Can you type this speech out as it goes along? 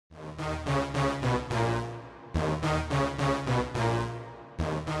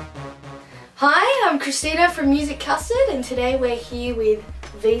Hi, I'm Christina from Music Custard, and today we're here with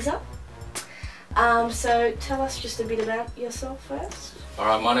Veazah. So tell us just a bit about yourself first.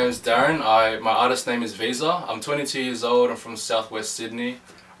 Alright, my name is Darren. My artist name is Veazah. I'm 22 years old. I'm from Southwest Sydney.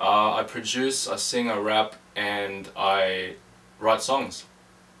 I produce, I sing, I rap, and I write songs.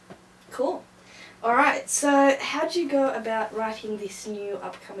 Cool. Alright, so how'd you go about writing this new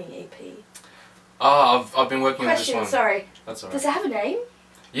upcoming EP? I've been working on this one. Sorry. That's alright. Does it have a name?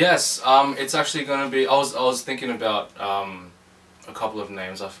 Yes, it's actually going to be, I was thinking about a couple of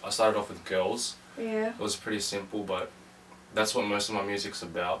names. I started off with Girls. Yeah. It was pretty simple, but that's what most of my music's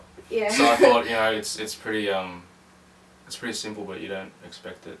about. Yeah. So I thought, you know, it's pretty simple, but you don't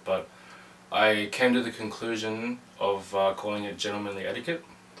expect it. But I came to the conclusion of calling it Gentlemanly Etiquette.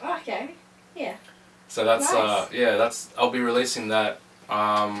 Okay. Yeah. So that's nice. I'll be releasing that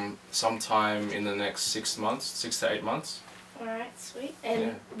sometime in the next 6 to 8 months. Alright, sweet.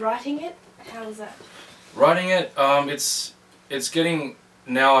 And writing it, how was that? Writing it, it's getting,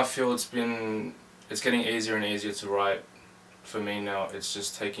 now I feel it's getting easier and easier to write for me now. It's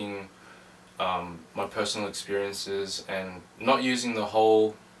just taking my personal experiences and not using the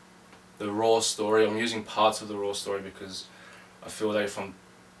raw story. I'm using parts of the raw story because I feel that if I'm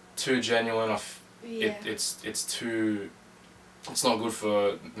too genuine, it's not good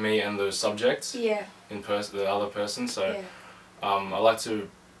for me and the subject. Yeah. The other person. So I like to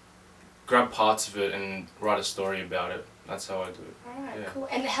grab parts of it and write a story about it. That's how I do it. Alright, cool.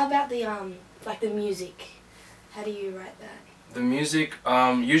 And how about the like the music? How do you write that? The music,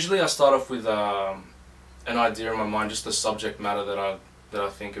 usually I start off with an idea in my mind, just the subject matter that I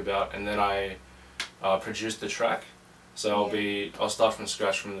think about, and then I produce the track. So I'll start from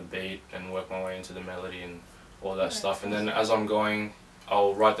scratch from the beat and work my way into the melody and all that stuff. And then as I'm going,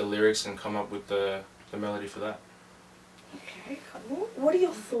 I'll write the lyrics and come up with the melody for that. Okay, cool. What are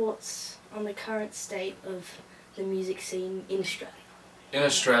your thoughts on the current state of the music scene in Australia? In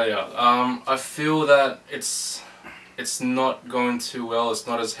Australia, I feel that it's not going too well. It's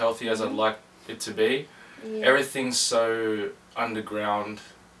not as healthy as I'd like it to be. Yeah. Everything's so underground,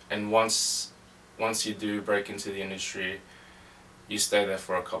 and once you do break into the industry, you stay there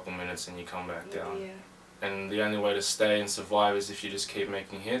for a couple minutes and you come back down. Yeah. And the only way to stay and survive is if you just keep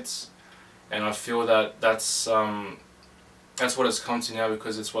making hits. And I feel that that's what it's come to now,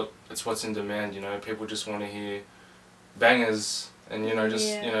 because it's what's in demand. You know, people just want to hear bangers and you know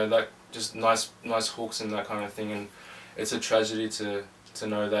just nice hooks and that kind of thing. And it's a tragedy to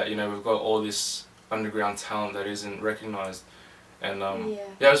know that, you know, we've got all this underground talent that isn't recognised. And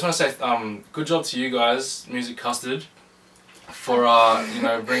yeah, I just want to say good job to you guys, Music Custard, for you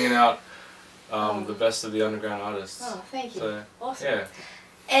know, bringing out the best of the underground artists. Oh, thank you. So, awesome. Yeah.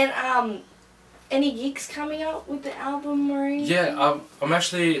 And any gigs coming up with the album or anything? Yeah, I'm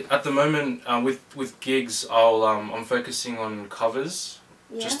actually at the moment with gigs. I'm focusing on covers,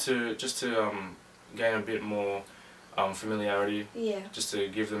 just to gain a bit more familiarity. Yeah. Just to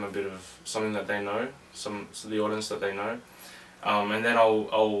give them a bit of something that they know, the audience that they know, and then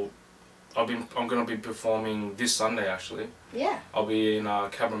I'm gonna be performing this Sunday actually. Yeah. I'll be in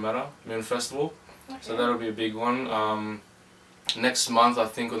Cabramatta Moon Festival, so that'll be a big one. Next month, I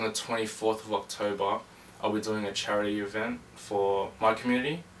think on the 24th of October, I'll be doing a charity event for my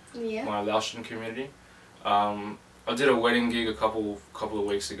community, my Laotian community. I did a wedding gig a couple of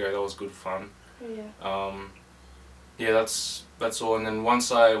weeks ago. That was good fun. Yeah. Yeah, that's all. And then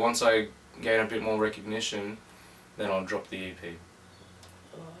once I gain a bit more recognition, then I'll drop the EP.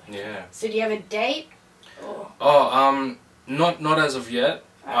 Oh, yeah. So do you have a date? Or? Oh, not as of yet.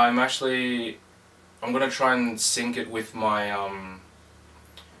 I'm gonna try and sync it with my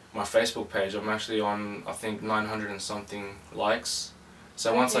my Facebook page. I'm actually on, I think, 900 and something likes.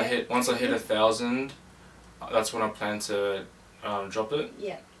 So once I hit 1,000, that's when I plan to drop it.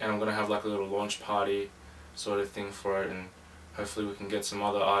 Yeah. And I'm gonna have like a little launch party sort of thing for it, and hopefully we can get some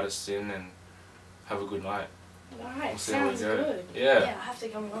other artists in and have a good night. Alright, sounds good. Yeah. Yeah, I'll have to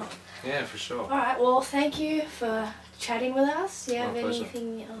come along. Yeah, for sure. Alright, well, thank you for chatting with us. Do you have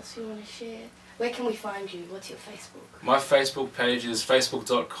anything else you want to share? Where can we find you? What's your Facebook? My Facebook page is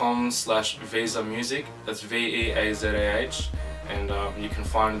facebook.com/Veazah Music. That's VEAZAH. And you can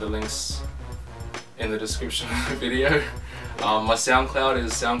find the links in the description of the video. My SoundCloud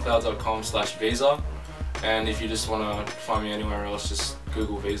is soundcloud.com/Veazah. And if you just want to find me anywhere else, just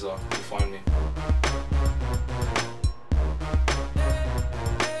Google Veazah, you'll find me.